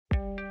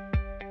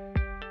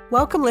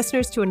Welcome,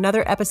 listeners, to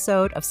another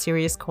episode of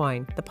Serious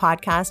Coin, the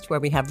podcast where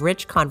we have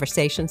rich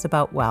conversations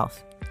about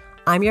wealth.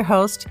 I'm your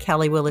host,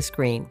 Kelly Willis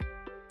Green.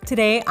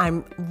 Today,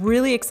 I'm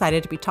really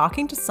excited to be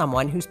talking to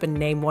someone who's been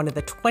named one of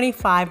the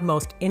 25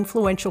 most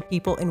influential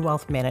people in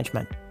wealth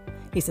management.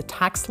 He's a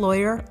tax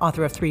lawyer,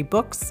 author of 3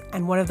 books,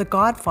 and one of the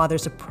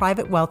godfathers of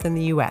private wealth in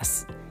the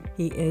U.S.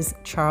 He is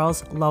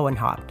Charles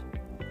Lowenhaupt.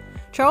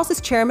 Charles is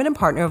chairman and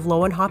partner of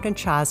Lowenhaupt and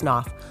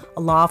Chasnoff, a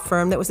law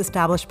firm that was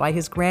established by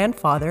his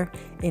grandfather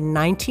in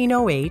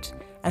 1908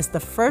 as the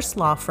first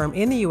law firm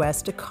in the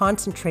U.S. to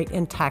concentrate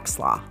in tax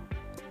law.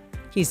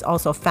 He's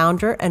also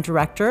founder and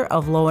director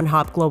of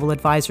Lowenhaupt Global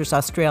Advisors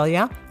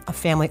Australia, a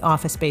family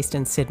office based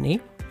in Sydney.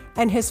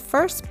 And his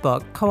first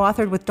book,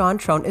 co-authored with Don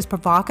Trone, is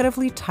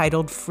provocatively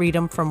titled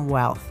Freedom from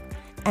Wealth.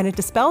 And it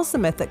dispels the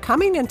myth that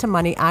coming into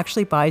money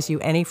actually buys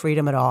you any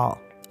freedom at all.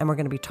 And we're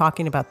going to be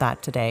talking about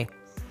that today.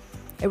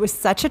 It was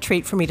such a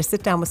treat for me to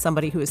sit down with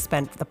somebody who has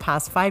spent the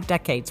past 5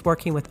 decades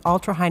working with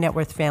ultra-high net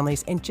worth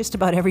families in just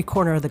about every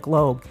corner of the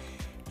globe.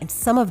 And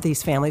some of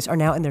these families are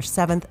now in their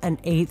 7th and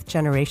 8th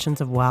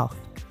generations of wealth.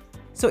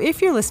 So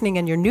if you're listening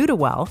and you're new to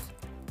wealth,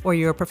 or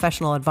you're a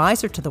professional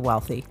advisor to the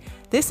wealthy,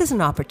 this is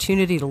an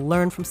opportunity to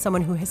learn from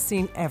someone who has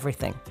seen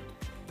everything.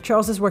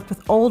 Charles has worked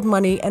with old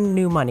money and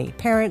new money,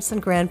 parents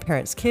and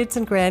grandparents, kids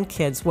and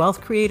grandkids,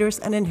 wealth creators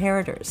and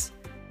inheritors.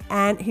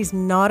 And he's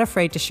not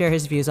afraid to share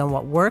his views on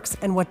what works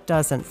and what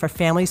doesn't for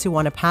families who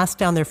want to pass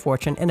down their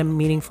fortune in a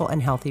meaningful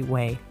and healthy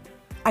way.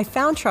 I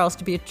found Charles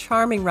to be a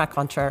charming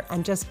raconteur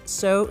and just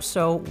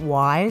so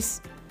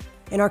wise.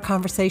 In our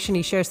conversation,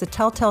 he shares the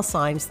telltale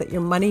signs that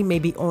your money may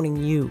be owning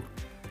you.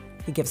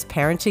 He gives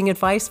parenting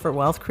advice for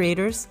wealth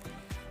creators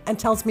and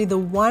tells me the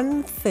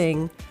one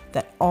thing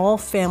that all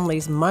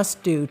families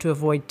must do to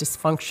avoid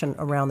dysfunction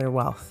around their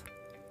wealth.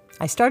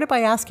 I started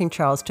by asking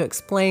Charles to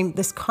explain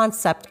this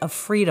concept of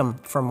freedom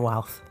from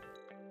wealth.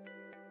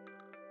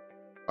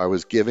 I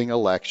was giving a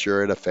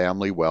lecture at a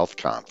family wealth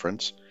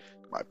conference.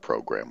 My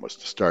program was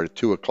to start at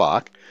 2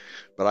 o'clock,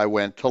 but I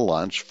went to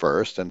lunch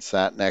first and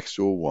sat next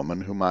to a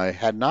woman whom I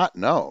had not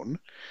known,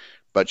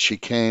 but she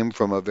came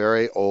from a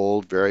very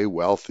old, very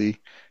wealthy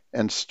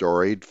and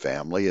storied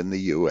family in the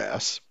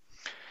U.S.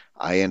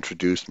 I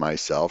introduced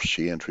myself.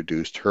 She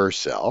introduced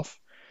herself.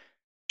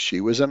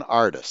 She was an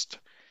artist.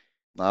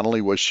 Not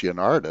only was she an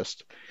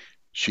artist,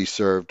 she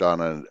served on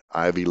an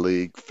Ivy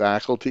League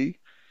faculty.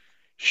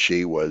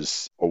 She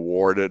was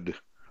awarded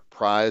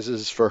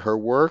prizes for her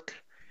work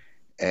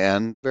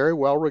and very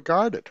well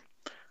regarded.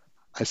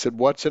 I said,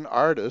 "What's an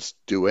artist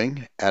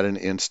doing at an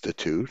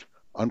institute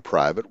on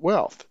private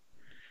wealth?"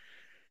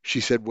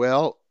 She said,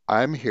 "Well,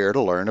 I'm here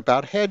to learn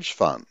about hedge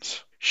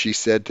funds." She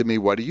said to me,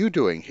 "What are you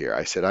doing here?"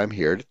 I said, "I'm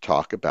here to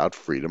talk about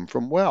freedom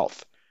from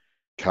wealth.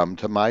 Come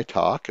to my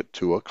talk at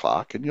 2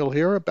 o'clock and you'll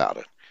hear about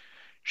it."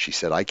 She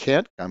said, "I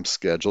can't. I'm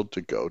scheduled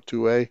to go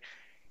to a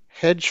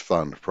hedge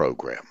fund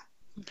program."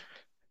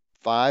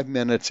 5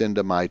 minutes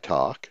into my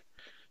talk,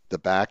 the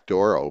back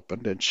door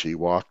opened and she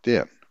walked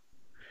in.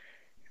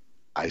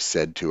 I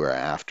said to her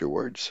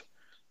afterwards,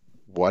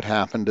 "What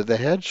happened to the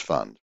hedge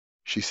fund?"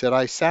 She said,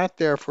 "I sat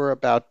there for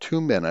about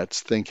 2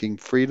 minutes thinking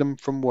freedom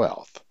from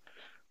wealth,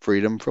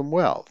 freedom from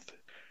wealth."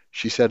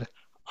 She said,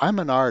 "I'm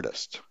an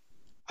artist.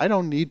 I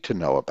don't need to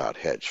know about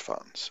hedge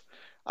funds.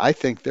 I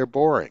think they're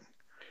boring.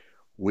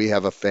 We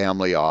have a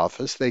family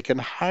office. They can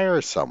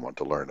hire someone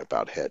to learn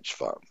about hedge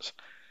funds."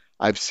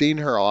 I've seen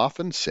her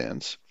often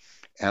since,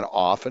 and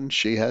often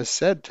she has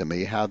said to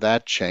me how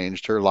that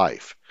changed her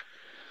life.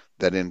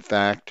 That in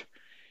fact,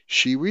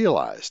 she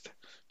realized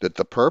that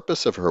the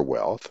purpose of her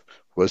wealth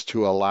was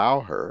to allow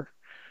her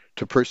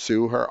to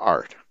pursue her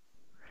art.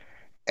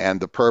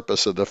 And the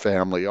purpose of the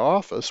family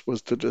office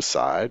was to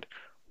decide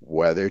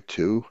whether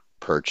to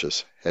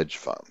purchase hedge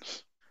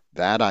funds.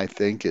 That, I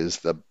think, is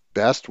the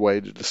best way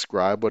to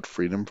describe what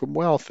freedom from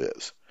wealth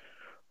is.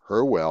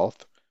 Her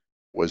wealth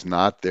was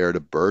not there to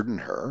burden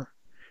her.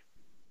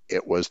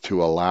 It was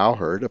to allow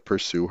her to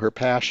pursue her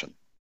passion.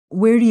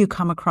 Where do you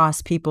come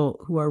across people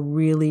who are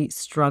really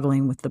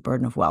struggling with the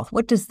burden of wealth?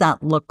 What does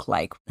that look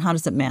like? How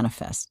does it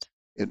manifest?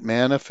 It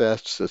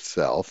manifests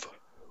itself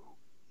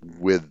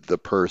with the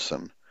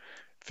person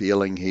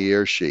feeling he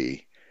or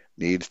she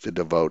needs to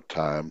devote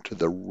time to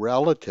the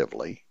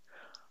relatively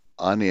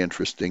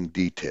uninteresting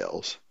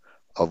details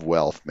of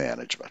wealth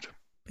management.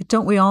 But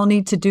don't we all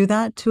need to do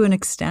that to an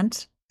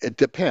extent? It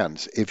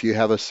depends. If you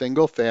have a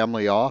single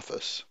family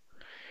office,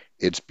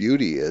 its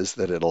beauty is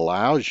that it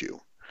allows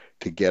you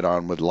to get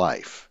on with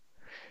life.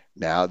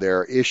 Now, there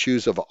are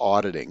issues of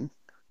auditing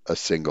a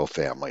single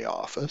family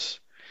office,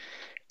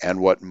 and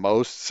what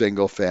most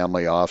single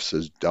family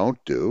offices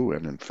don't do,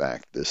 and in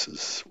fact, this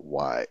is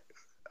why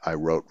I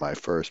wrote my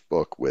first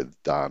book with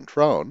Don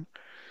Trone,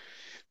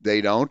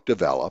 they don't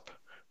develop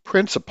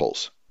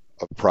principles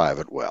of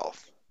private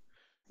wealth.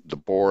 The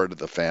board of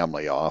the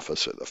family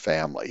office or the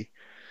family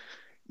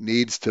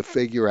needs to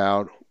figure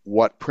out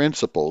what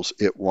principles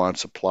it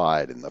wants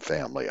applied in the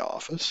family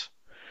office.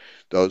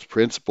 Those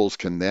principles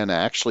can then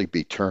actually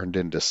be turned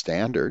into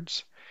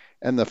standards,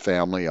 and the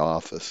family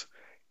office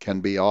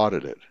can be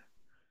audited.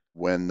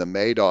 When the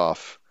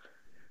Madoff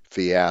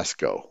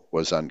fiasco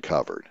was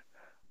uncovered,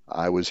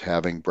 I was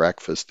having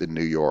breakfast in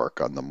New York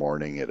on the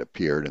morning it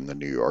appeared in the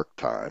New York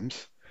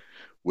Times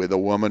with a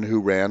woman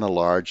who ran a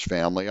large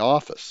family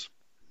office.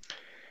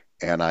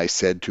 And I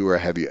said to her,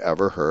 "Have you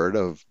ever heard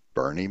of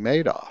Bernie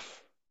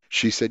Madoff?"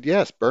 She said,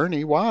 "Yes,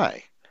 Bernie,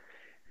 why?"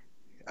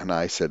 And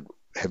I said,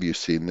 "Have you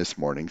seen this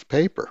morning's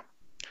paper?"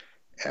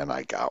 And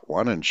I got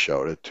one and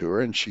showed it to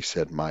her, and she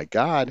said, "My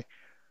God,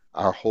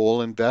 our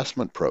whole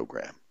investment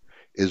program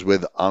is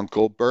with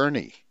Uncle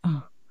Bernie."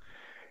 Oh.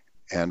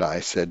 And I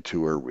said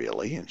to her,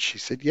 "Really?" And she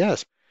said,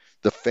 "Yes,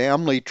 the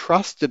family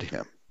trusted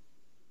him."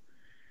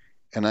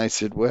 And I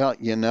said, "Well,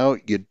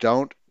 you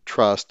don't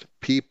trust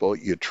people,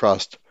 you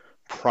trust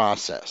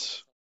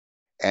process.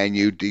 And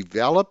you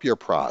develop your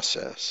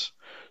process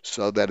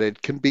so that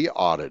it can be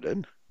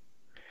audited.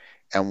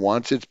 And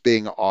once it's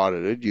being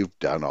audited, you've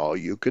done all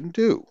you can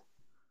do."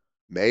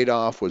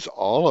 Madoff was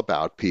all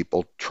about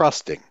people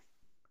trusting.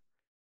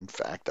 In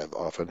fact, I've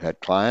often had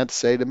clients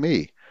say to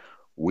me,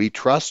 "We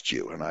trust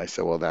you." And I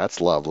say, "Well,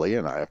 that's lovely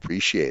and I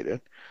appreciate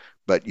it,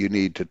 but you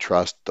need to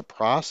trust the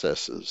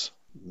processes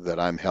that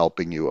I'm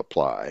helping you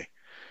apply,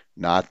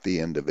 not the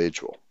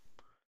individual."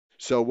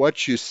 So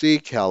what you see,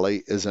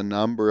 Kelly, is a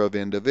number of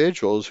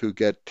individuals who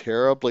get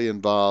terribly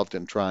involved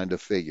in trying to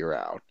figure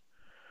out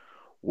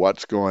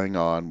what's going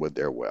on with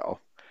their wealth,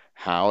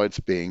 how it's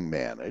being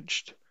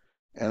managed.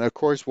 And of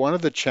course, one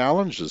of the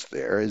challenges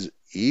there is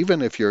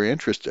even if you're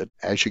interested,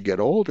 as you get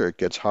older, it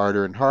gets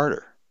harder and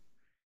harder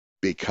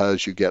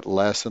because you get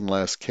less and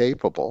less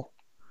capable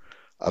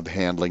of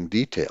handling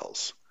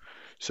details.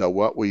 So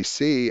what we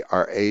see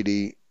are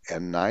 80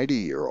 and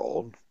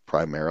 90-year-old,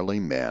 primarily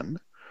men,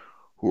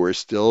 who are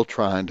still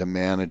trying to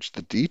manage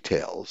the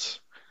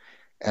details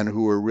and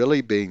who are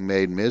really being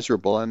made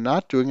miserable and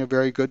not doing a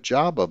very good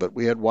job of it.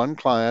 We had one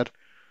client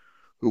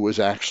who was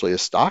actually a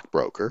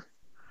stockbroker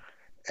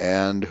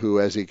and who,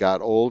 as he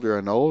got older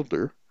and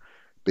older,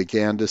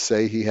 began to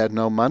say he had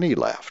no money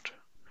left,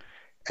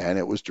 and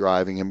it was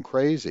driving him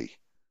crazy.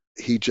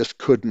 He just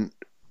couldn't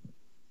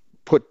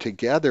put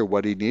together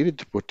what he needed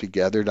to put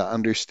together to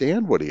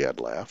understand what he had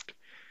left.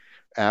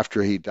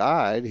 After he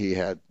died, he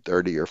had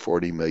 $30 or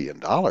 $40 million,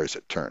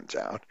 it turns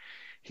out.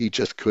 He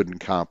just couldn't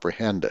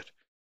comprehend it.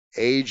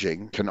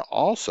 Aging can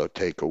also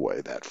take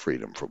away that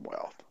freedom from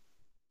wealth.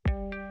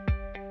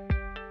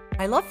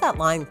 I love that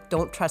line,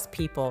 "Don't trust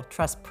people,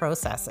 trust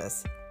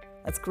processes."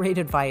 That's great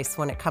advice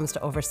when it comes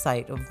to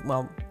oversight of,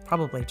 well,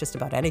 probably just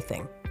about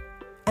anything.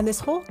 And this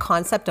whole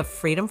concept of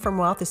freedom from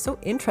wealth is so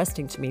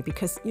interesting to me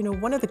because,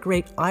 one of the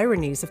great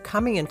ironies of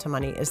coming into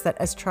money is that,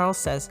 as Charles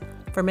says,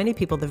 for many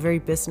people, the very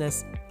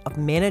business of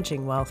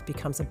managing wealth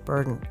becomes a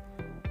burden.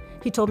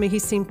 He told me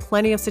he's seen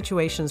plenty of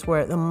situations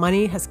where the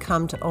money has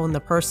come to own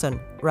the person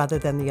rather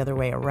than the other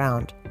way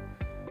around.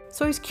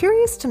 So he's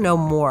curious to know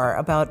more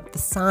about the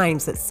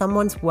signs that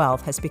someone's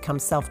wealth has become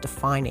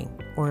self-defining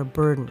or a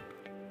burden.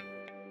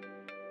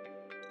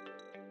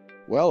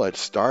 Well, it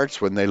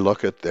starts when they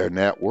look at their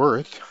net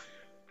worth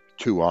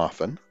too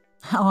often.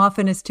 How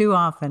often is too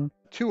often?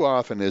 Too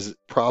often is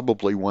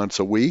probably once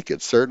a week.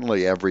 It's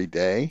certainly every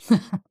day.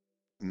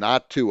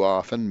 Not too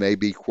often,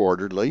 maybe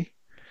quarterly,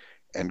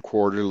 and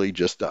quarterly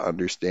just to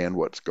understand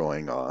what's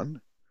going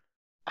on.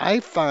 I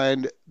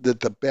find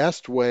that the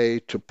best way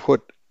to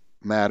put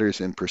matters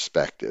in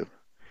perspective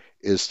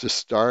is to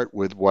start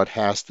with what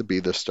has to be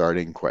the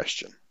starting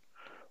question.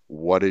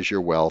 What is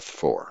your wealth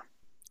for?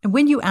 And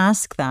when you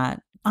ask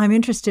that, I'm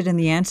interested in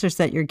the answers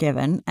that you're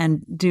given.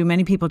 And do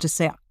many people just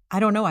say, "I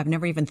don't know, I've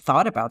never even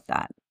thought about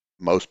that"?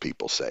 Most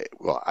people say,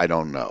 "Well, I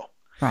don't know."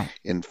 Right.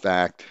 In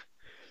fact,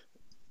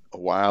 a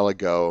while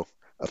ago,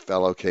 a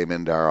fellow came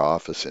into our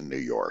office in New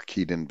York.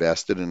 He'd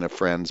invested in a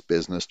friend's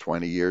business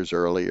 20 years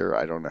earlier.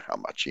 I don't know how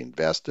much he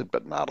invested,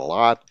 but not a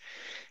lot.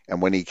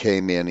 And when he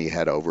came in, he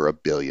had over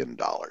 $1 billion.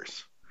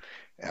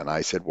 And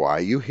I said, "Why are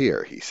you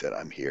here?" He said,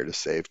 "I'm here to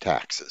save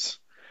taxes."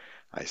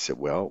 I said,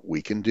 "Well,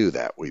 we can do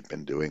that. We've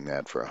been doing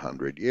that for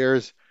 100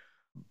 years.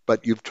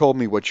 But you've told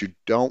me what you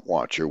don't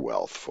want your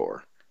wealth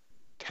for,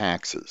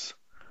 taxes.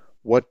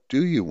 What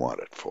do you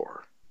want it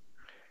for?"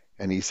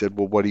 And he said,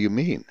 "Well, what do you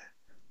mean?"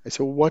 I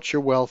said, "Well, what's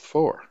your wealth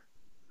for?"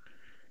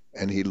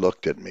 And he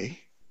looked at me.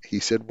 He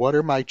said, "What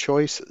are my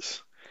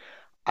choices?"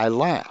 I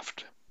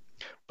laughed.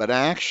 But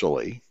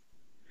actually,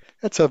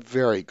 that's a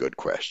very good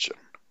question.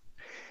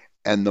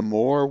 And the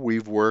more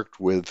we've worked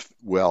with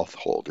wealth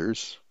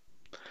holders,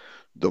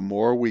 the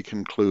more we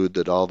conclude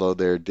that although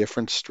there are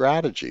different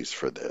strategies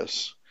for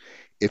this,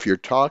 if you're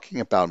talking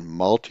about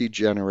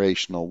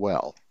multi-generational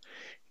wealth,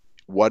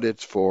 what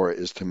it's for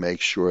is to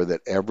make sure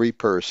that every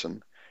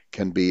person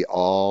can be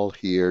all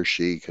he or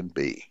she can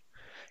be,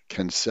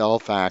 can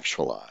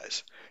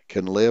self-actualize,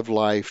 can live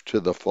life to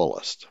the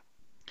fullest.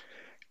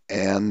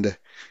 And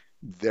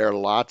there are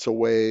lots of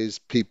ways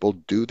people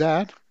do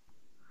that,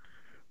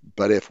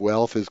 but if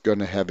wealth is going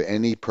to have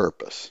any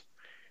purpose,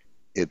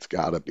 it's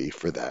got to be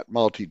for that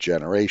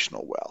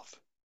multi-generational wealth.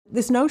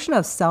 This notion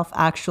of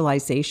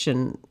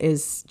self-actualization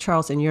is,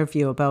 Charles, in your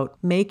view, about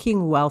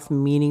making wealth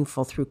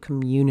meaningful through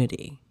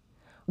community.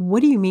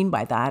 What do you mean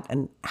by that?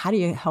 And how do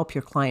you help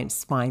your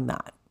clients find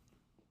that?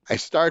 I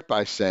start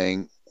by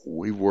saying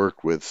we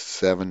work with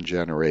 7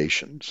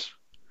 generations,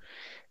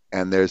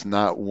 and there's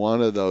not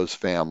one of those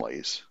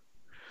families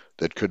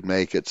that could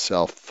make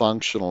itself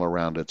functional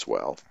around its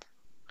wealth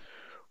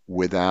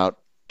without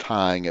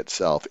tying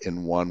itself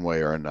in one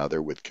way or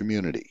another with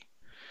community.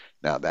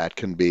 Now, that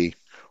can be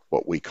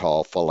what we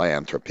call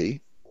philanthropy.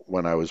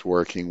 When I was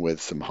working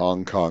with some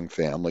Hong Kong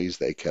families,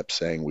 they kept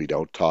saying, we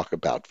don't talk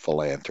about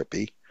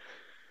philanthropy.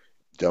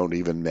 Don't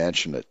even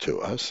mention it to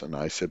us. And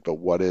I said, but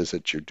what is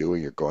it you're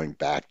doing? You're going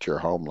back to your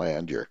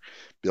homeland. You're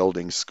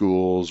building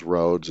schools,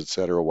 roads,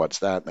 etc. What's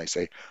that? And they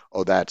say,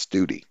 oh, that's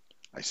duty.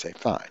 I say,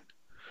 fine.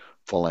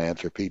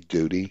 Philanthropy,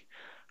 duty.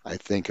 I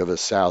think of a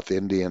South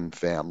Indian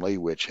family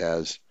which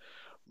has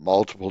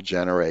multiple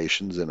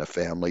generations in a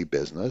family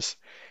business,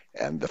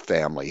 and the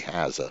family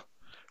has a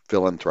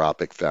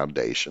philanthropic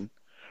foundation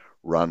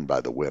run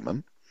by the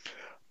women.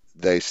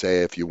 They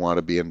say if you want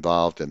to be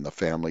involved in the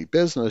family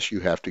business,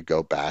 you have to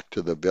go back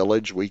to the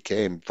village we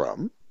came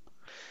from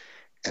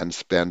and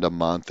spend a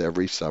month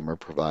every summer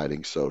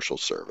providing social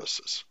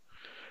services.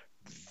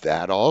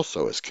 That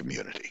also is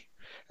community.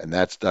 And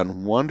that's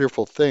done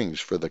wonderful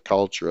things for the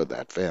culture of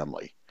that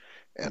family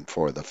and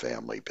for the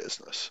family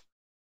business.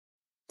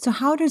 So,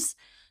 how does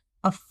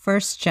a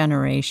first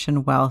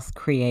generation wealth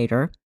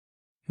creator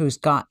who's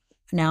got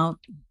now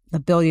the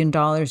 $1 billion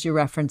you're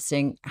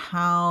referencing,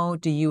 how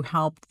do you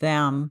help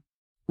them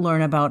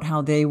learn about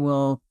how they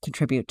will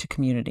contribute to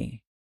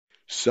community?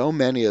 So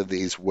many of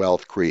these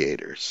wealth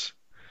creators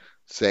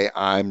say,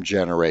 I'm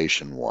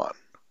generation 1.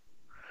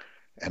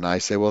 And I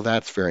say, well,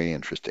 that's very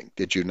interesting.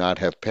 Did you not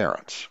have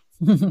parents?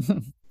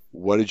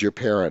 What did your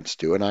parents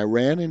do? And I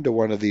ran into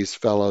one of these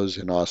fellows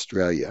in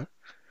Australia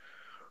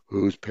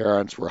whose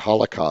parents were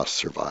Holocaust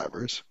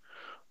survivors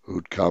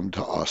who'd come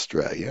to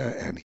Australia.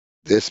 And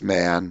this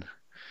man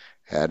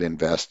had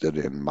invested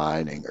in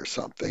mining or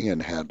something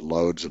and had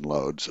loads and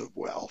loads of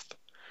wealth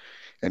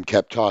and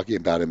kept talking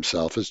about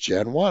himself as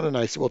Gen 1. And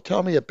I said, well,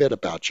 tell me a bit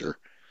about your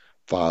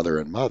father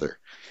and mother.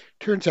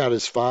 Turns out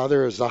his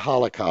father is a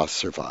Holocaust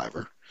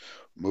survivor,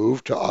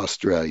 moved to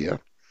Australia,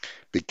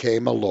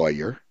 became a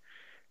lawyer,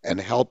 and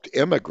helped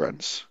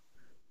immigrants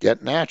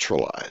get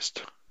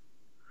naturalized.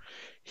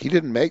 He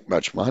didn't make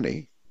much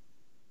money,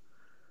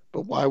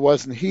 but why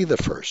wasn't he the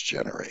first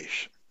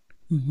generation?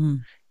 Mm-hmm.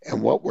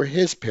 And what were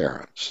his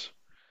parents?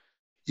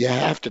 You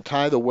have to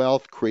tie the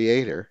wealth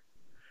creator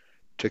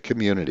to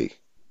community.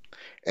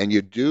 And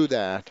you do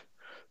that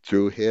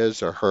through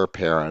his or her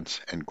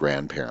parents and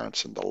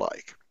grandparents and the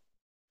like.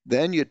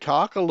 Then you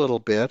talk a little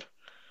bit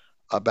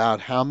about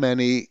how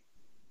many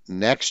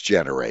next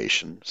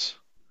generations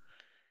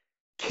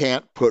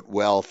can't put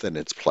wealth in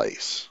its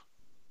place.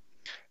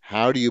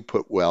 How do you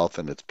put wealth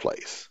in its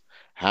place?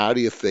 How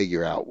do you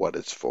figure out what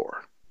it's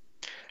for?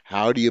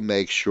 How do you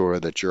make sure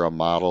that you're a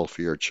model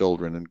for your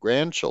children and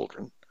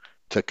grandchildren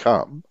to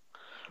come,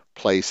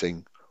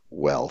 placing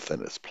wealth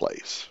in its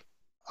place?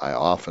 I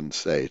often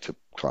say to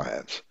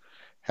clients,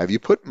 have you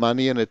put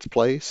money in its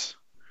place?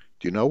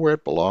 Do you know where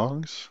it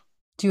belongs?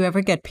 Do you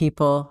ever get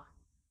people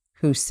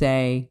who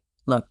say,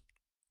 look,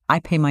 I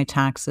pay my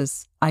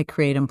taxes, I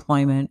create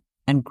employment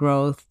and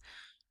growth,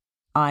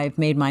 I've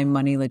made my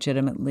money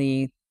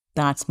legitimately,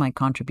 that's my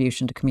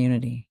contribution to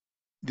community?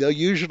 They'll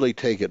usually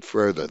take it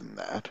further than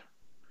that.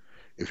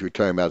 If you're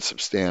talking about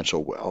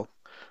substantial wealth,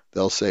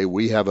 they'll say,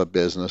 we have a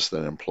business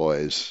that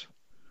employs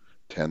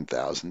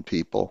 10,000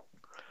 people.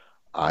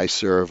 I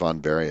serve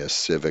on various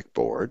civic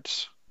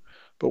boards.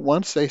 But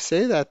once they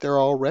say that, they're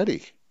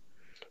already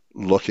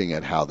looking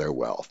at how their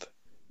wealth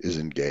is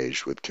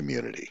engaged with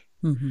community.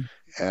 Mm-hmm.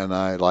 And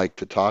I like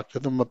to talk to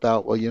them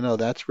about, well,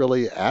 that's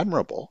really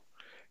admirable.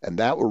 And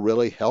that will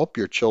really help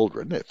your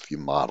children if you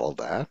model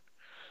that.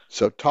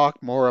 So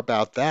talk more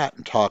about that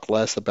and talk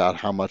less about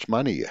how much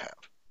money you have.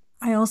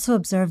 I also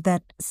observe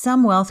that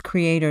some wealth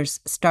creators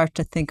start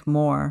to think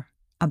more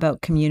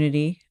about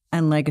community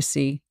and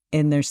legacy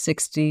in their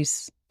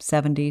 60s,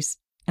 70s,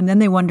 and then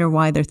they wonder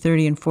why their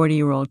 30 and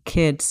 40-year-old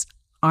kids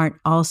aren't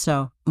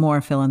also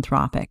more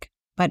philanthropic.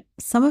 But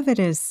some of it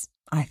is,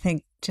 I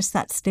think, just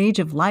that stage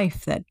of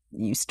life that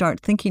you start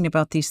thinking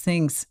about these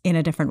things in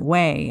a different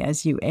way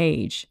as you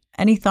age.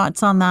 Any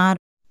thoughts on that?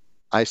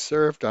 I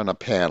served on a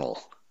panel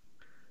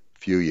a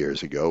few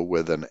years ago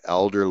with an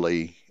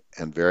elderly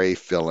and very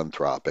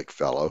philanthropic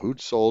fellow who'd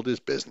sold his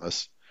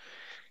business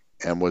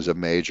and was a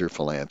major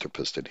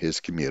philanthropist in his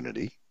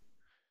community.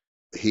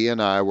 He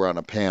and I were on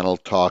a panel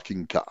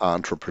talking to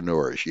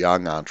entrepreneurs,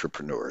 young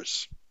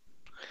entrepreneurs.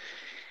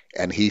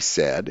 And he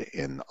said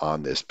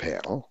on this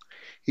panel,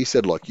 he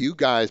said, look, you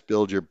guys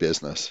build your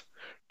business.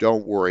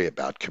 Don't worry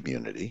about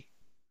community.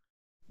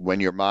 When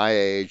you're my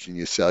age and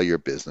you sell your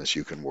business,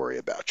 you can worry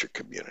about your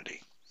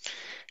community.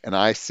 And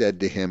I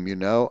said to him,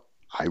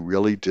 I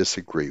really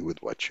disagree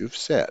with what you've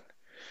said.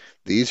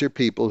 These are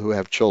people who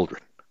have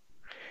children.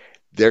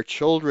 Their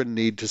children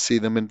need to see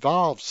them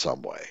involved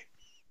some way.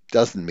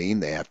 Doesn't mean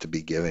they have to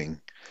be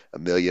giving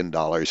 $1 million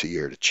a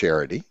year to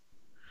charity,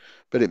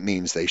 but it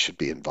means they should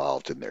be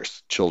involved in their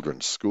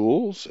children's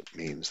schools. It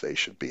means they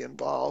should be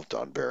involved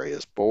on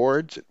various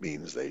boards. It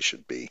means they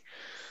should be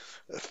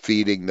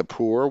feeding the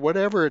poor,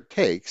 whatever it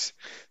takes.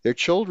 Their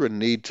children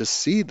need to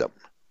see them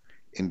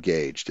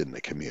engaged in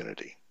the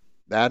community.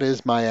 That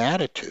is my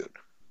attitude.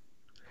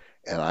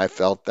 And I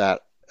felt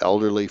that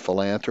elderly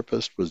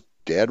philanthropist was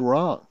dead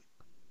wrong.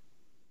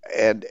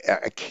 And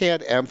I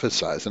can't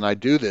emphasize, and I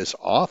do this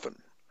often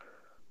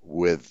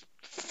with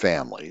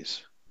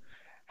families,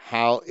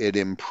 how it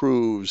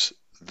improves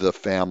the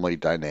family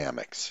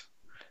dynamics,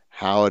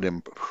 how it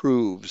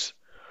improves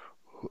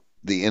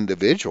the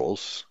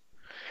individuals.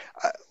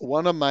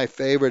 One of my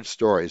favorite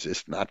stories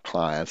is not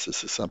clients.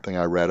 This is something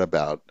I read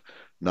about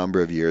a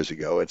number of years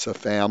ago. It's a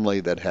family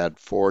that had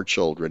 4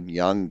 children,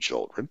 young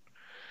children,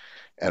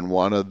 and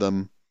one of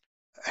them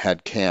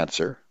had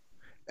cancer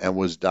and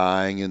was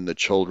dying in the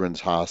children's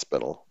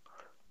hospital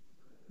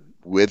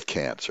with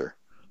cancer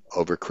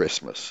over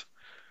Christmas.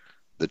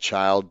 The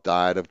child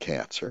died of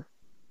cancer,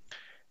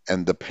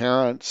 and the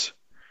parents,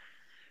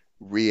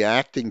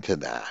 reacting to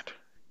that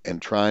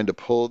and trying to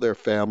pull their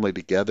family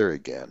together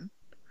again,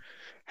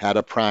 had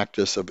a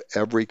practice of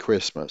every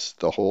Christmas,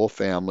 the whole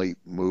family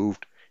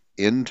moved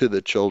into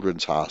the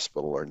children's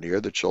hospital or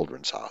near the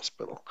children's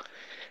hospital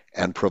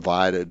and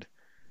provided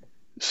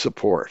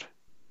support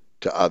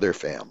to other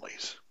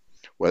families,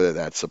 whether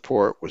that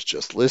support was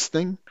just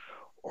listening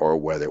or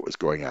whether it was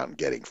going out and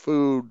getting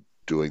food,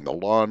 doing the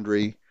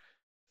laundry.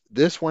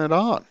 This went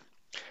on,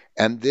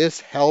 and this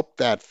helped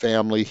that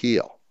family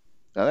heal.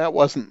 Now, that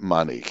wasn't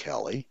money,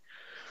 Kelly,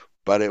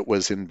 but it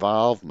was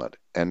involvement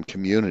and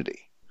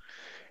community.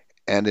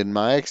 And in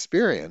my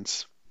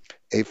experience,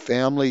 a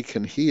family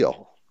can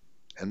heal,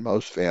 and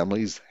most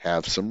families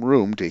have some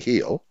room to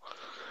heal,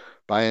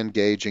 by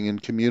engaging in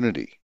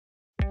community.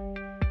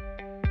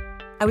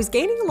 I was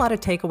gaining a lot of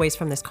takeaways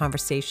from this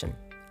conversation,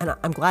 and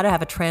I'm glad I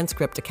have a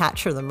transcript to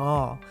capture them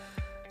all.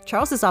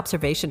 Charles's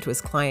observation to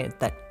his client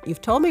that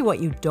you've told me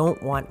what you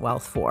don't want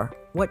wealth for.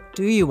 What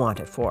do you want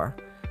it for?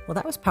 Well,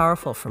 that was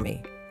powerful for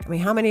me. I mean,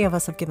 how many of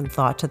us have given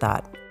thought to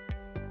that?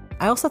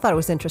 I also thought it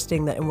was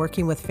interesting that in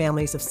working with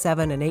families of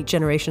 7 and 8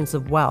 generations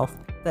of wealth,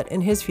 that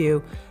in his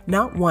view,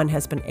 not one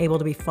has been able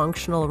to be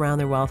functional around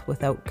their wealth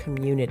without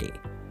community,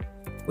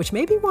 which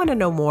made me want to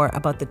know more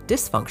about the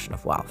dysfunction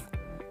of wealth.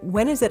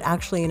 When is it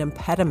actually an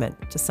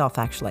impediment to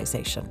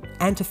self-actualization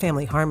and to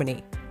family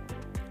harmony?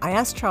 I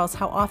asked Charles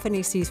how often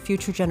he sees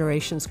future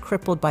generations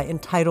crippled by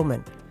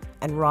entitlement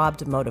and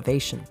robbed of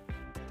motivation.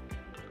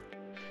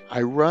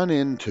 I run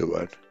into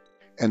it,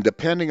 and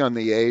depending on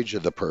the age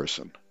of the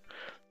person,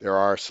 there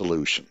are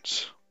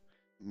solutions.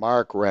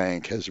 Mark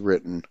Rank has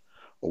written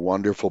a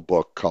wonderful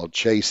book called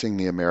Chasing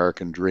the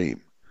American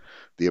Dream.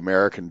 The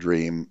American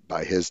dream,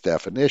 by his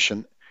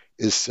definition,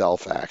 is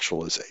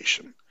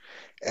self-actualization.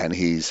 And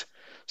he's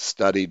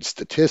studied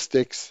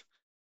statistics.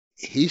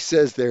 He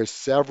says there's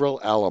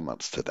several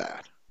elements to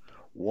that.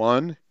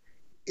 One,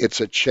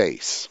 it's a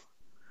chase.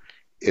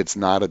 It's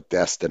not a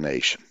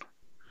destination.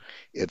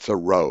 It's a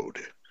road.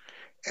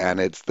 And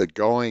it's the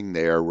going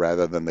there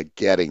rather than the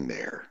getting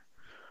there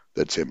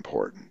that's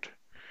important.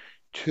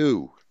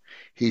 2,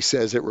 he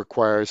says it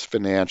requires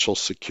financial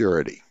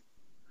security.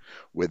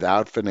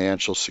 Without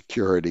financial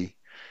security,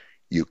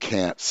 you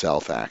can't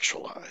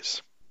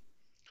self-actualize.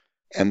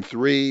 And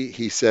 3,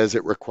 he says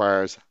it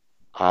requires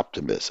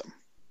optimism.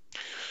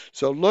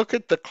 So look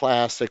at the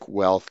classic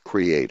wealth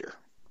creator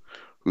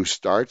who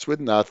starts with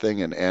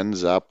nothing and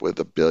ends up with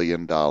 $1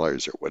 billion or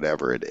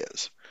whatever it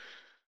is,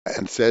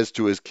 and says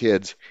to his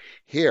kids,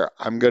 here,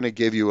 I'm going to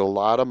give you a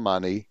lot of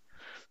money.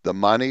 The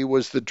money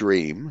was the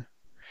dream,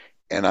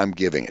 and I'm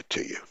giving it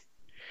to you.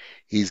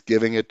 He's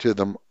giving it to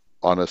them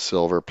on a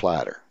silver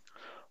platter.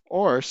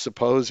 Or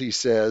suppose he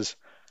says,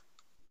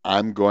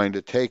 I'm going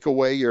to take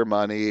away your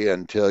money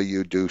until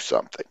you do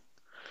something.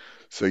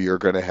 So you're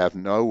going to have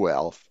no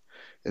wealth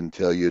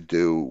until you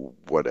do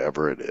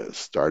whatever it is,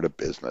 start a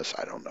business,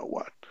 I don't know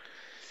what.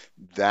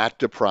 That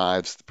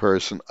deprives the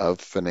person of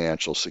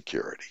financial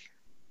security.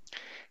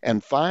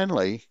 And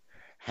finally,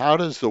 how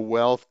does the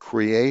wealth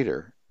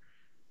creator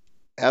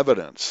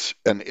evidence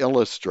and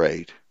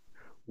illustrate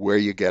where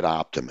you get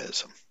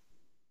optimism?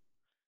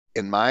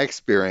 In my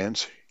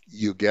experience,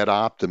 you get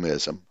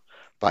optimism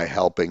by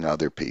helping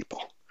other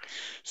people.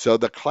 So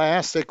the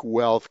classic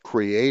wealth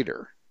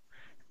creator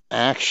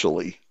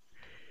actually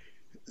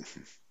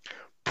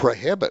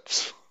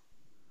prohibits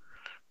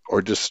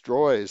or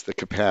destroys the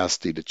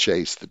capacity to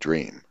chase the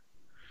dream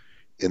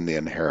in the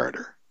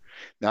inheritor.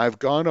 Now, I've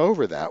gone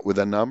over that with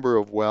a number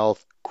of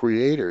wealth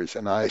creators,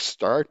 and I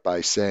start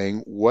by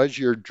saying, was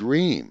your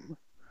dream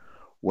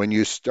when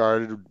you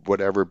started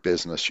whatever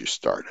business you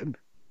started,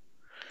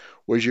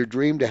 was your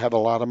dream to have a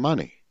lot of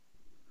money?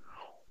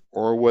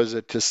 Or was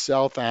it to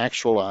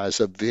self-actualize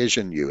a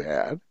vision you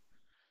had?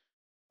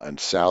 In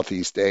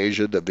Southeast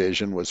Asia, the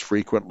vision was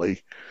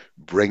frequently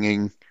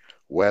bringing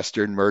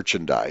Western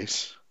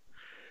merchandise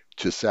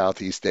to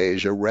Southeast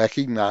Asia,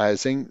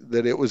 recognizing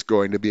that it was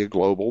going to be a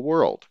global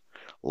world.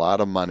 A lot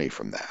of money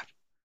from that.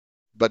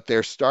 But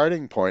their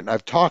starting point, and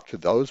I've talked to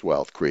those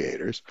wealth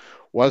creators,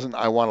 wasn't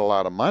I want a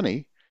lot of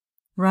money.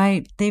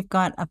 Right. They've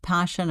got a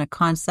passion, a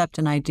concept,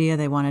 an idea.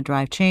 They want to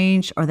drive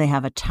change, or they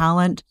have a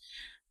talent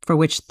for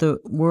which the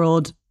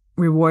world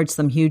rewards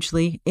them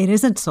hugely. It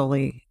isn't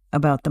solely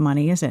about the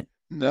money, is it?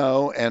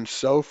 No, and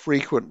so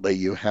frequently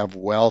you have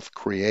wealth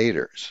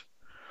creators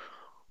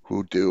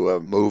who do a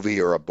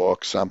movie or a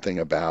book, something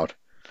about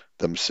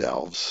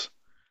themselves,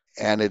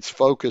 and its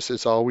focus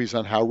is always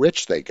on how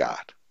rich they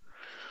got.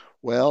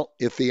 Well,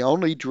 if the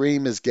only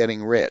dream is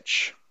getting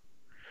rich,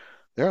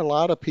 there are a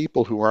lot of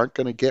people who aren't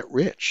going to get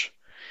rich.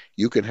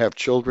 You can have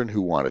children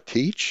who want to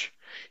teach.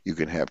 You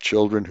can have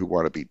children who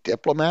want to be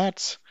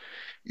diplomats.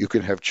 You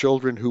can have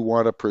children who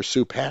want to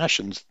pursue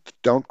passions that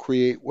don't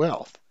create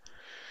wealth.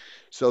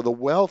 So the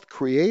wealth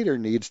creator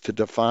needs to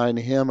define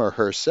him or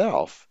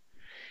herself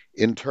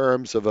in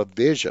terms of a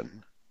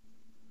vision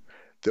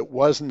that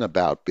wasn't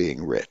about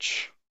being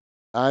rich.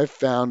 I've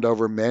found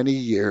over many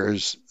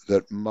years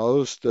that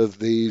most of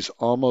these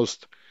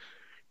almost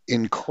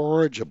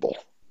incorrigible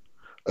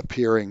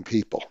appearing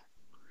people,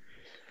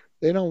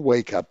 they don't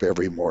wake up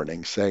every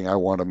morning saying, I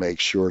want to make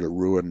sure to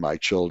ruin my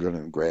children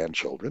and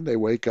grandchildren. They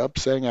wake up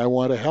saying, I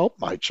want to help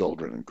my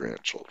children and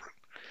grandchildren.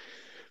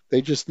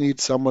 They just need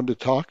someone to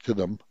talk to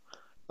them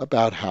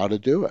about how to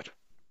do it.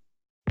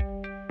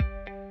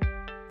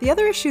 The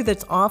other issue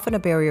that's often a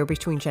barrier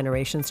between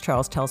generations,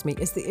 Charles tells me,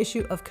 is the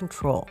issue of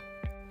control.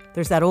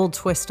 There's that old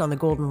twist on the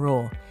golden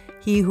rule.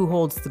 He who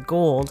holds the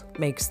gold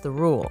makes the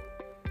rule.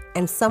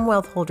 And some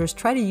wealth holders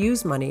try to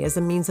use money as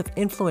a means of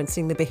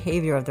influencing the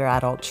behavior of their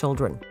adult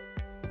children.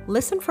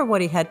 Listen for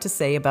what he had to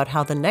say about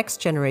how the next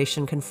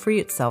generation can free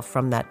itself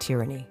from that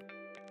tyranny.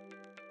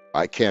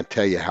 I can't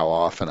tell you how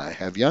often I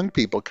have young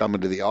people come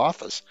into the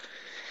office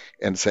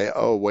and say,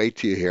 oh, wait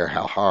till you hear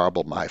how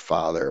horrible my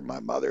father or my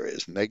mother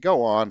is. And they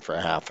go on for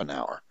half an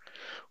hour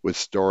with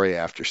story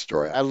after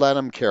story. I let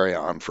them carry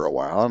on for a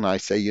while, and I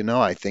say,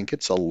 I think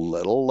it's a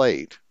little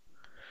late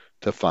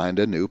to find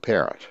a new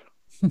parent.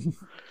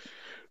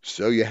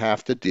 So you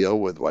have to deal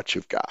with what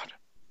you've got.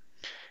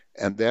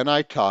 And then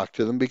I talk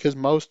to them because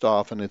most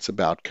often it's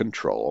about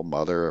control.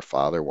 Mother or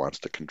father wants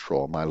to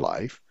control my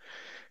life.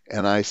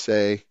 And I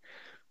say,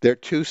 there are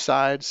two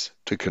sides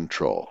to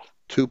control,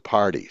 two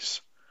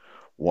parties.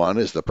 One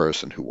is the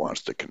person who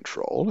wants to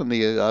control, and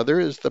the other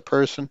is the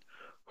person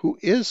who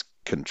is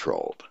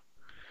controlled.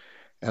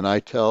 And I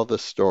tell the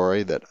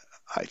story that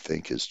I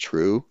think is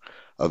true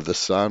of the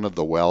son of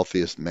the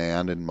wealthiest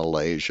man in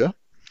Malaysia,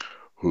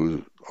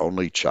 whose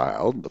only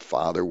child, the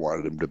father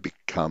wanted him to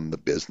become the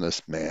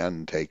businessman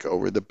and take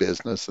over the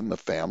business and the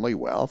family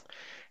wealth,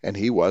 and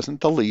he wasn't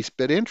the least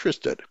bit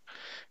interested.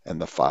 And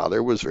the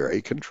father was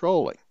very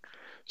controlling.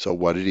 So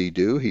what did he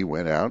do? He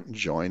went out and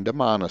joined a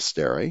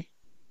monastery,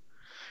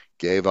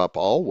 gave up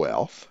all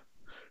wealth,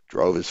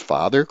 drove his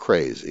father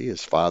crazy.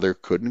 His father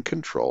couldn't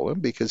control him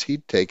because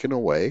he'd taken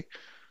away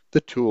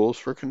the tools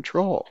for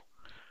control.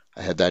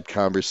 I had that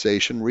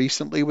conversation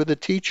recently with a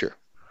teacher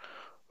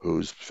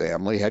whose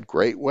family had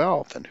great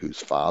wealth and whose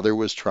father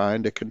was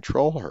trying to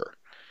control her.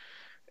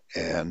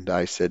 And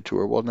I said to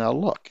her, well, now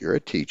look, you're a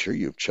teacher.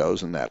 You've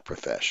chosen that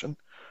profession.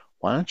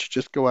 Why don't you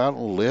just go out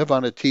and live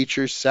on a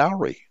teacher's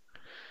salary?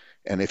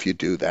 And if you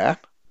do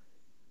that,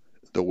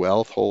 the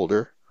wealth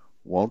holder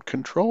won't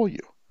control you.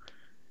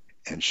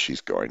 And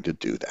she's going to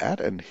do that,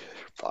 and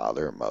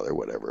father or mother,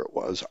 whatever it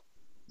was,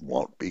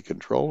 won't be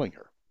controlling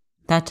her.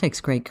 That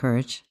takes great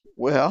courage.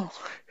 Well,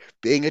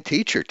 being a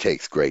teacher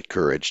takes great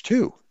courage,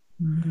 too.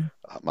 Mm-hmm.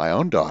 My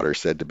own daughter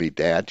said to me,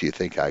 Dad, do you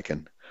think I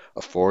can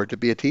afford to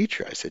be a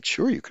teacher? I said,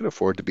 sure, you can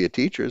afford to be a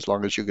teacher as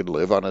long as you can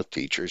live on a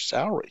teacher's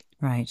salary.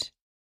 Right.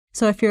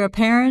 So if you're a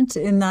parent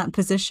in that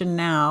position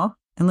now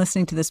and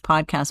listening to this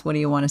podcast, what do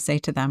you want to say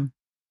to them?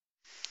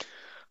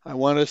 I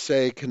want to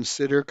say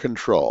consider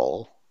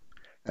control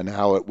and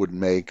how it would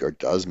make or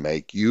does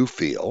make you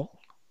feel.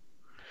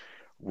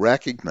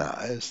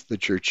 Recognize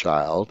that your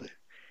child,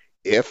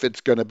 if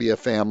it's going to be a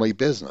family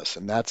business,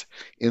 and that's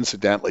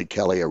incidentally,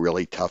 Kelly, a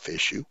really tough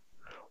issue.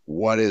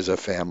 What is a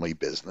family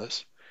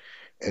business?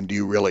 And do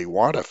you really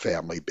want a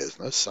family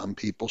business? Some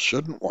people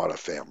shouldn't want a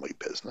family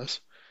business.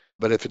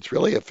 But if it's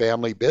really a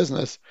family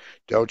business,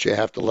 don't you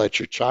have to let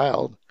your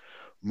child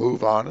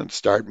move on and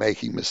start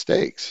making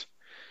mistakes?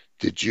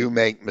 Did you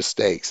make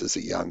mistakes as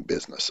a young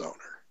business owner?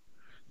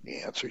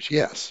 The answer is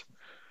yes.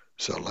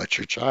 So let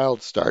your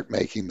child start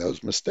making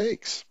those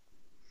mistakes.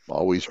 I'm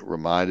always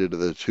reminded of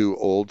the two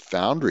old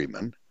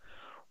foundrymen.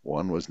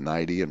 One was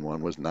 90 and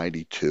one was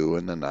 92,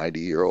 and the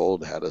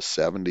 90-year-old had a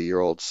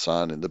 70-year-old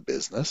son in the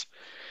business.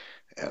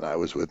 And I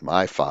was with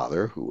my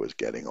father, who was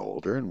getting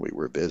older, and we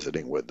were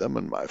visiting with them,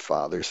 and my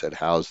father said,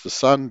 how's the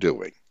son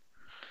doing?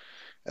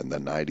 And the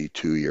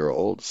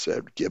 92-year-old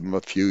said, give him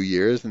a few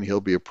years and he'll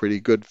be a pretty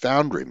good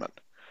foundryman.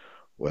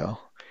 Well,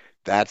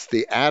 that's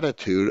the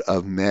attitude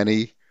of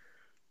many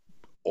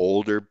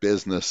older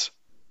business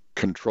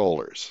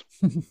controllers.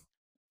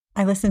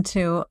 I listened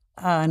to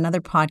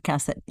another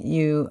podcast that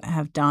you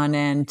have done,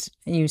 and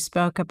you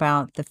spoke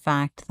about the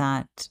fact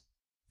that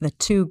the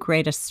two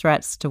greatest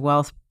threats to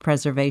wealth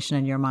preservation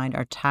in your mind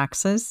are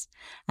taxes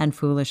and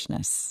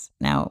foolishness.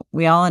 Now,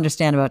 we all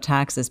understand about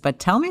taxes, but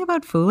tell me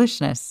about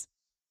foolishness.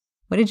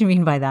 What did you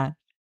mean by that?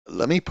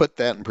 Let me put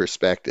that in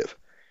perspective.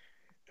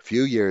 A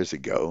few years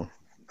ago,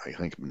 I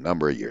think a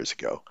number of years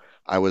ago,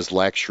 I was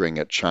lecturing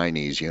at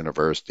Chinese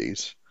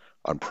universities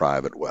on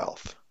private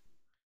wealth.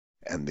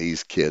 And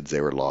these kids,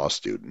 they were law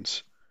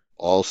students,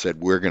 all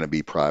said, we're going to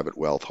be private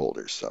wealth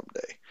holders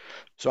someday.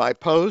 So I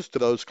posed to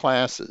those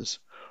classes,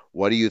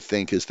 what do you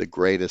think is the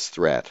greatest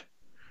threat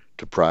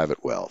to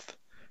private wealth?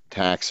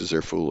 Taxes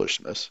or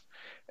foolishness?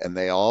 And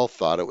they all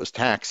thought it was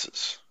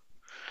taxes.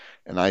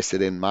 And I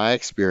said, in my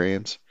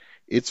experience,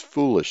 it's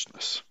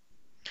foolishness.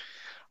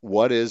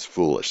 What is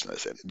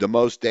foolishness? The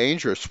most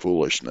dangerous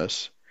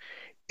foolishness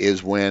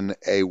is when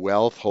a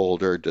wealth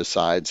holder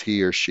decides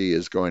he or she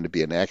is going to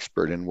be an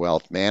expert in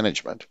wealth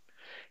management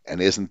and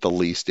isn't the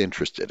least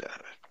interested in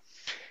it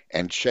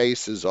and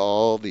chases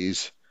all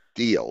these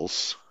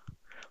deals,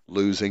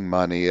 losing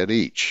money at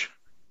each.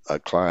 A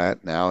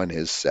client now in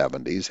his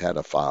 70s had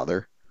a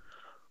father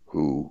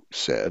who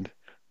said,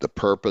 the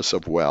purpose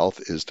of wealth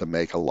is to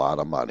make a lot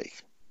of money.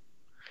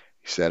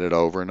 He said it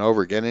over and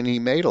over again, and he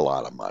made a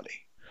lot of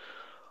money.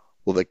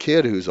 Well, the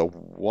kid, who's a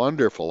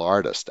wonderful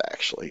artist,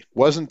 actually,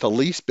 wasn't the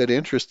least bit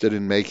interested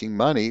in making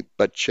money,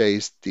 but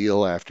chased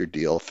deal after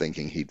deal,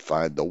 thinking he'd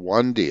find the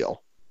one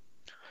deal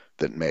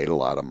that made a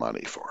lot of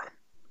money for him.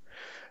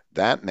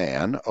 That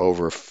man,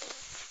 over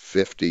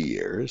 50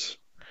 years,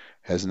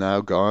 has now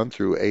gone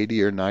through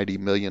 $80 or $90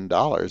 million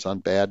on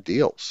bad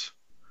deals.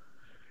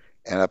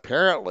 And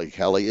apparently,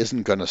 Kelly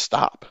isn't going to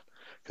stop,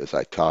 because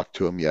I talked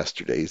to him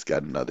yesterday. He's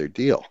got another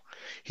deal.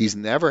 He's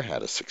never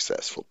had a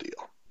successful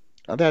deal.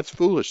 Now, that's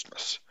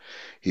foolishness.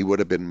 He would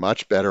have been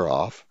much better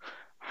off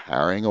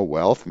hiring a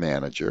wealth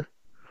manager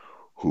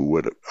who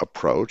would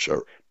approach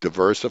a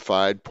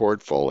diversified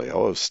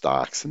portfolio of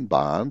stocks and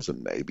bonds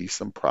and maybe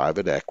some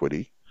private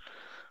equity.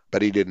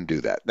 But he didn't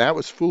do that. That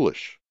was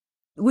foolish.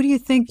 What do you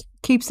think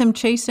keeps him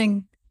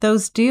chasing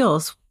those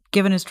deals,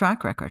 given his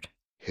track record?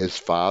 His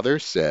father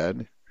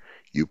said,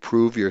 you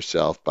prove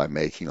yourself by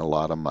making a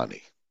lot of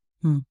money.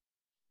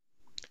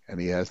 And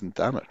he hasn't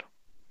done it.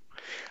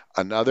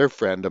 Another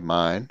friend of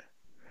mine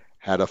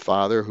had a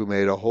father who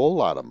made a whole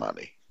lot of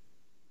money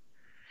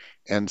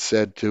and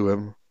said to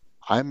him,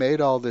 I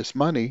made all this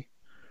money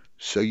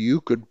so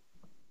you could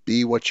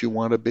be what you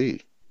want to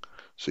be,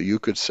 so you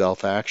could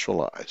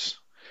self-actualize.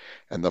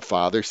 And the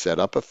father set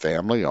up a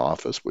family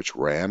office which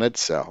ran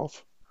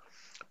itself,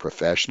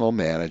 professional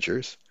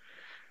managers,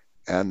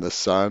 and the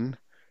son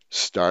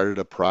started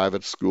a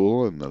private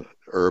school in the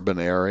urban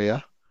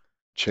area,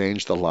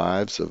 changed the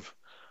lives of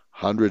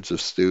hundreds of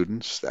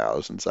students,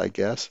 thousands, I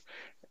guess,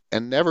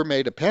 and never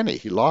made a penny.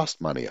 He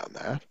lost money on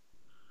that.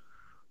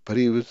 But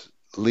he was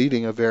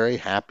leading a very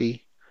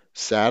happy,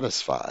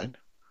 satisfied,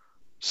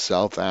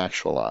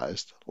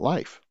 self-actualized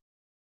life.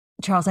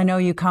 Charles, I know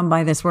you come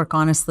by this work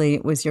honestly.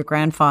 It was your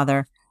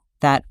grandfather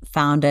that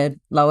founded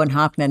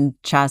Lowenhaupt and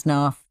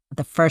Chasnoff,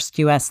 the first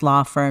U.S.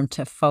 law firm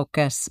to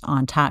focus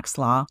on tax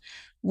law.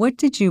 What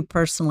did you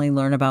personally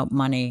learn about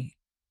money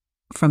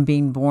from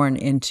being born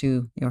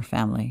into your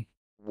family?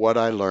 What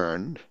I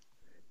learned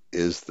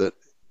is that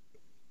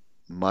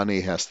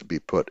money has to be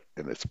put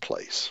in its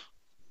place.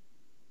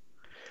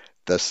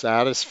 The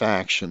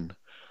satisfaction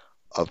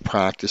of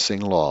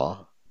practicing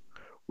law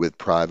with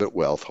private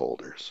wealth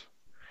holders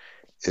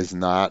is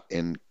not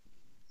in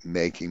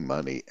making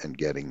money and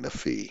getting the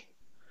fee.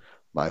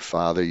 My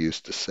father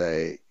used to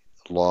say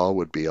law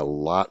would be a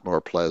lot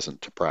more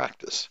pleasant to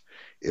practice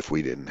if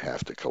we didn't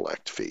have to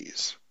collect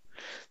fees.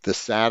 The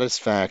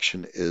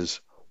satisfaction is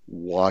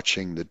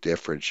watching the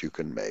difference you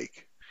can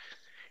make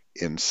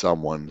in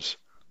someone's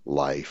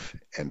life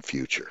and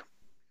future.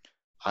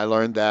 I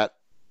learned that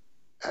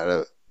at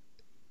a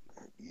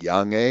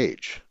young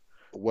age.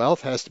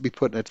 Wealth has to be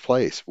put in its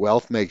place.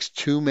 Wealth makes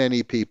too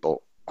many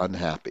people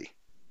unhappy.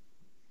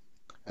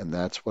 And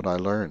that's what I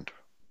learned.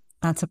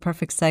 That's a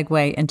perfect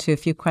segue into a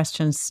few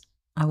questions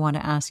I want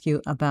to ask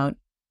you about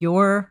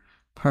your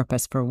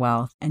purpose for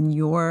wealth and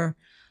your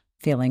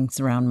feelings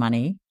around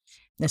money.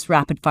 This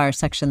rapid fire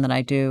section that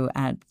I do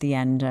at the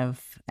end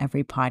of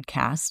every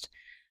podcast.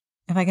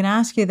 If I can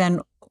ask you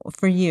then,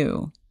 for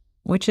you,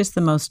 which is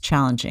the most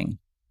challenging?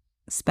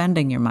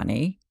 Spending your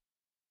money,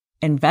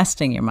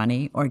 investing your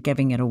money, or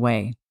giving it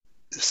away?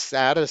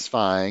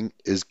 Satisfying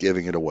is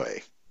giving it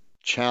away.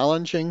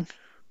 Challenging,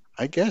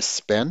 I guess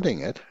spending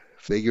it,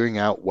 figuring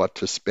out what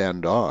to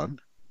spend on.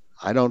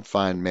 I don't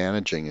find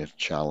managing it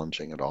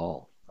challenging at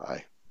all.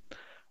 I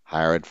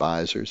hire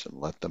advisors and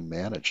let them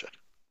manage it.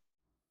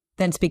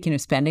 Then speaking of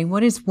spending,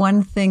 what is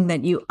one thing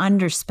that you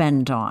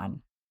underspend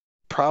on?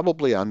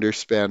 Probably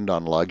underspend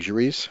on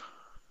luxuries.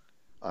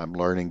 I'm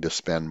learning to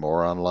spend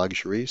more on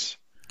luxuries.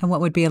 And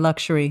what would be a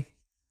luxury?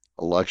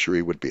 A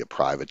luxury would be a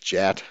private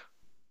jet.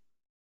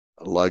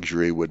 A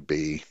luxury would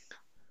be...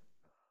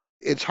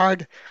 It's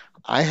hard.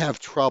 I have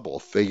trouble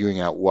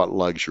figuring out what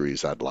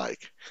luxuries I'd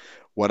like.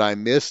 What I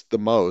missed the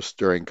most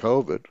during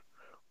COVID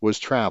was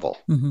travel.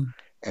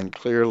 And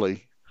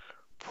clearly,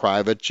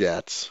 private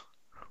jets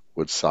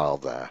would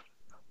solve that,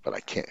 but I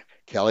can't.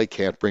 Kelly,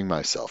 can't bring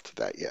myself to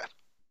that yet.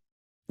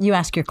 You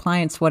ask your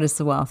clients, what is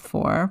the wealth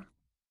for?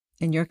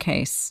 In your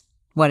case,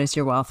 what is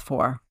your wealth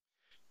for?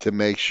 To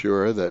make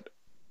sure that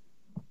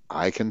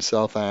I can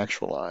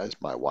self-actualize,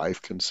 my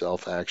wife can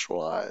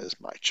self-actualize,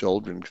 my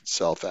children can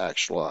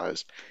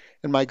self-actualize,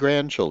 and my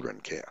grandchildren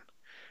can.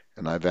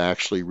 And I've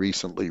actually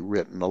recently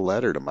written a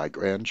letter to my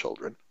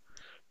grandchildren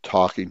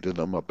talking to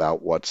them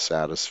about what's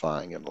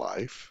satisfying in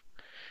life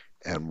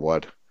and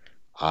what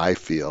I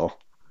feel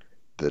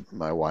that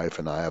my wife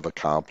and I have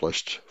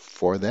accomplished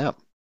for them.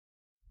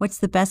 What's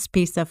the best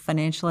piece of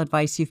financial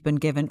advice you've been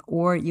given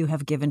or you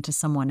have given to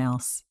someone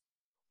else?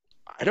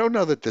 I don't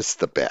know that this is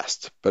the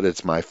best, but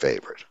it's my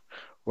favorite.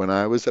 When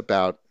I was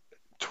about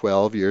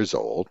 12 years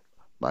old,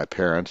 my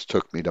parents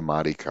took me to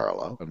Monte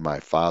Carlo, and my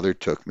father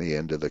took me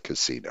into the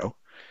casino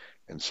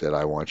and said,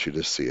 I want you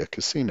to see a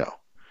casino.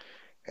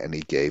 And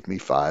he gave me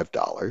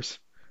 $5,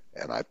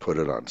 and I put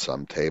it on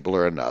some table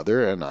or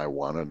another, and I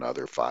won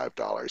another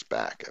 $5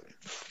 back,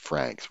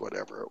 francs,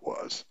 whatever it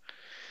was.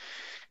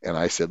 And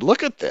I said,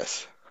 look at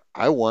this.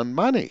 I won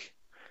money.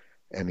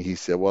 And he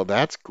said, well,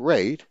 that's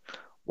great.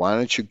 Why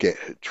don't you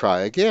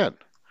try again?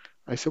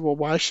 I said, well,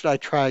 why should I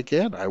try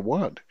again? I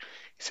won.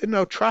 He said,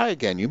 no, try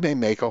again. You may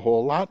make a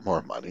whole lot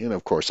more money. And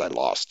of course, I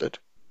lost it.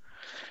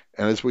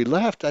 And as we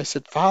left, I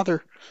said,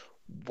 Father,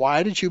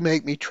 why did you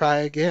make me try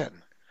again?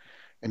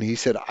 And he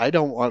said, I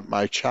don't want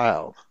my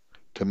child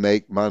to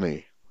make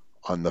money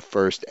on the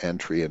first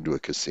entry into a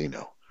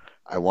casino.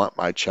 I want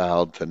my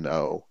child to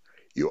know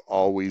you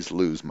always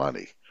lose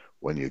money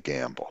when you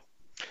gamble.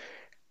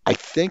 I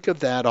think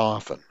of that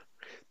often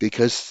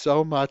because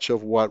so much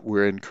of what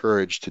we're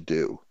encouraged to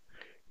do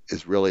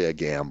is really a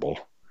gamble,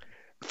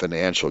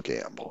 financial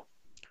gamble,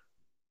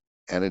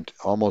 and it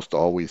almost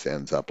always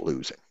ends up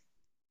losing.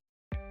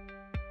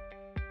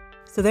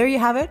 So there you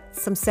have it,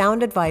 some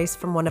sound advice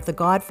from one of the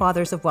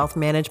godfathers of wealth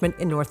management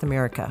in North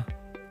America.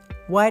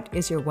 What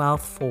is your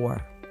wealth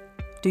for?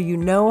 Do you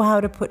know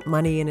how to put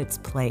money in its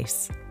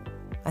place?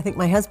 I think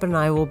my husband and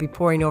I will be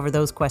poring over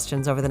those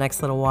questions over the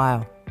next little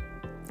while.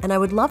 And I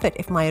would love it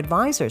if my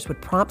advisors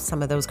would prompt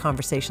some of those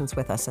conversations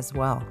with us as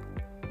well.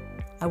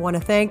 I want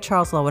to thank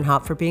Charles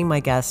Lowenhaupt for being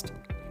my guest.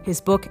 His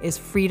book is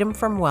Freedom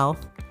from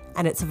Wealth,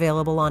 and it's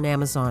available on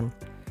Amazon.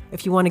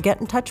 If you want to get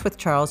in touch with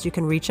Charles, you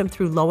can reach him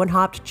through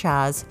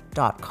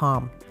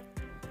lowenhauptchaz.com.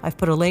 I've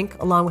put a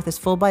link along with his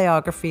full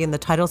biography and the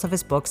titles of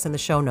his books in the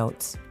show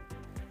notes.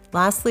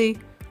 Lastly,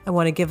 I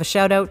want to give a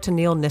shout out to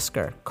Neil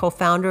Nisker,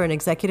 co-founder and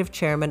executive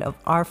chairman of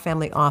Our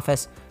Family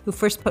Office, who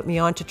first put me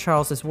on to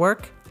Charles's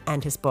work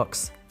and his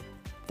books.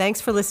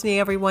 Thanks for listening,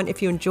 everyone.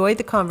 If you enjoyed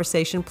the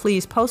conversation,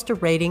 please post a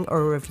rating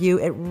or a review.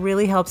 It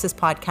really helps this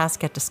podcast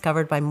get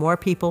discovered by more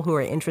people who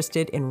are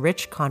interested in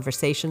rich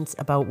conversations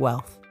about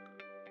wealth.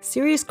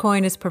 Serious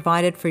Coin is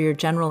provided for your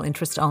general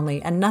interest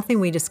only, and nothing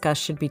we discuss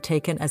should be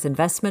taken as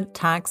investment,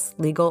 tax,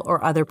 legal,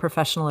 or other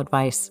professional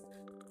advice.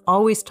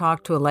 Always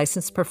talk to a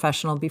licensed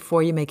professional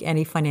before you make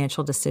any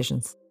financial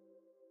decisions.